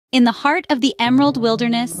In the heart of the emerald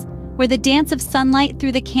wilderness, where the dance of sunlight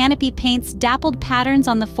through the canopy paints dappled patterns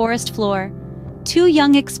on the forest floor, two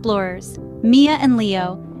young explorers, Mia and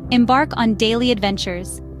Leo, embark on daily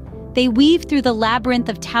adventures. They weave through the labyrinth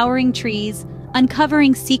of towering trees,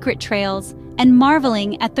 uncovering secret trails, and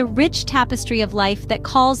marveling at the rich tapestry of life that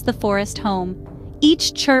calls the forest home.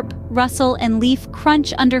 Each chirp, rustle, and leaf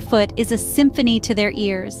crunch underfoot is a symphony to their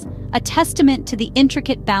ears, a testament to the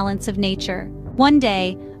intricate balance of nature. One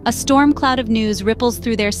day, a storm cloud of news ripples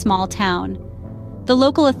through their small town. The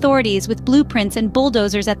local authorities, with blueprints and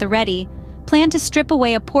bulldozers at the ready, plan to strip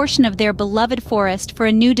away a portion of their beloved forest for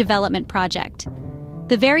a new development project.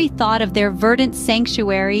 The very thought of their verdant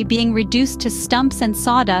sanctuary being reduced to stumps and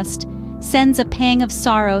sawdust sends a pang of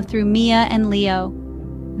sorrow through Mia and Leo.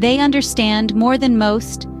 They understand, more than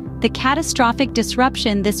most, the catastrophic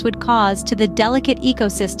disruption this would cause to the delicate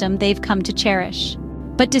ecosystem they've come to cherish.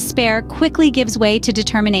 But despair quickly gives way to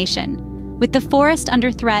determination. With the forest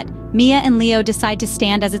under threat, Mia and Leo decide to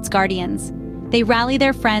stand as its guardians. They rally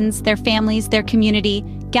their friends, their families, their community,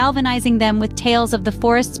 galvanizing them with tales of the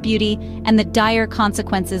forest's beauty and the dire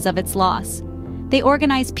consequences of its loss. They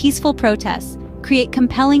organize peaceful protests, create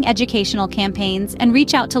compelling educational campaigns, and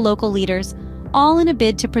reach out to local leaders, all in a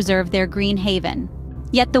bid to preserve their green haven.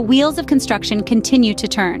 Yet the wheels of construction continue to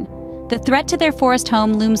turn. The threat to their forest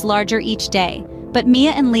home looms larger each day, but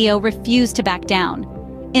Mia and Leo refuse to back down.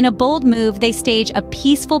 In a bold move, they stage a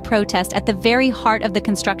peaceful protest at the very heart of the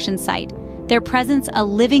construction site, their presence a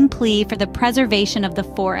living plea for the preservation of the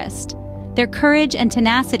forest. Their courage and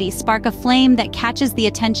tenacity spark a flame that catches the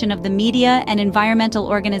attention of the media and environmental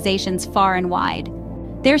organizations far and wide.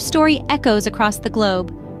 Their story echoes across the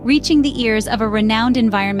globe, reaching the ears of a renowned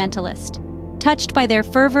environmentalist. Touched by their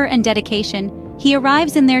fervor and dedication, he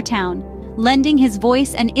arrives in their town, lending his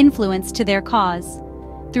voice and influence to their cause.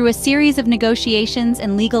 Through a series of negotiations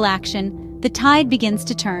and legal action, the tide begins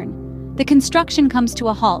to turn. The construction comes to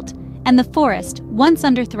a halt, and the forest, once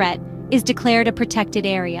under threat, is declared a protected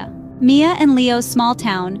area. Mia and Leo's small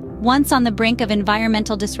town, once on the brink of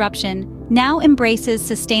environmental disruption, now embraces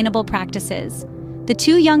sustainable practices. The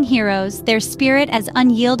two young heroes, their spirit as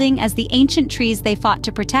unyielding as the ancient trees they fought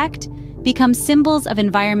to protect, become symbols of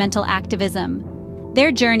environmental activism.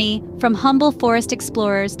 Their journey, from humble forest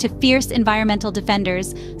explorers to fierce environmental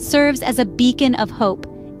defenders, serves as a beacon of hope,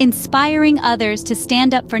 inspiring others to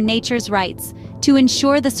stand up for nature's rights, to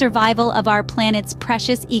ensure the survival of our planet's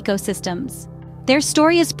precious ecosystems. Their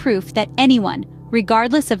story is proof that anyone,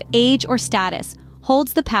 regardless of age or status,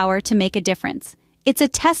 holds the power to make a difference. It's a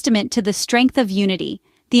testament to the strength of unity,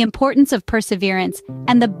 the importance of perseverance,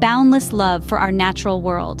 and the boundless love for our natural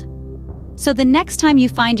world. So the next time you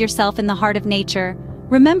find yourself in the heart of nature,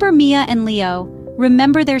 remember Mia and Leo,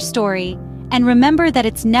 remember their story, and remember that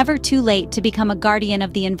it's never too late to become a guardian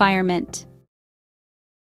of the environment.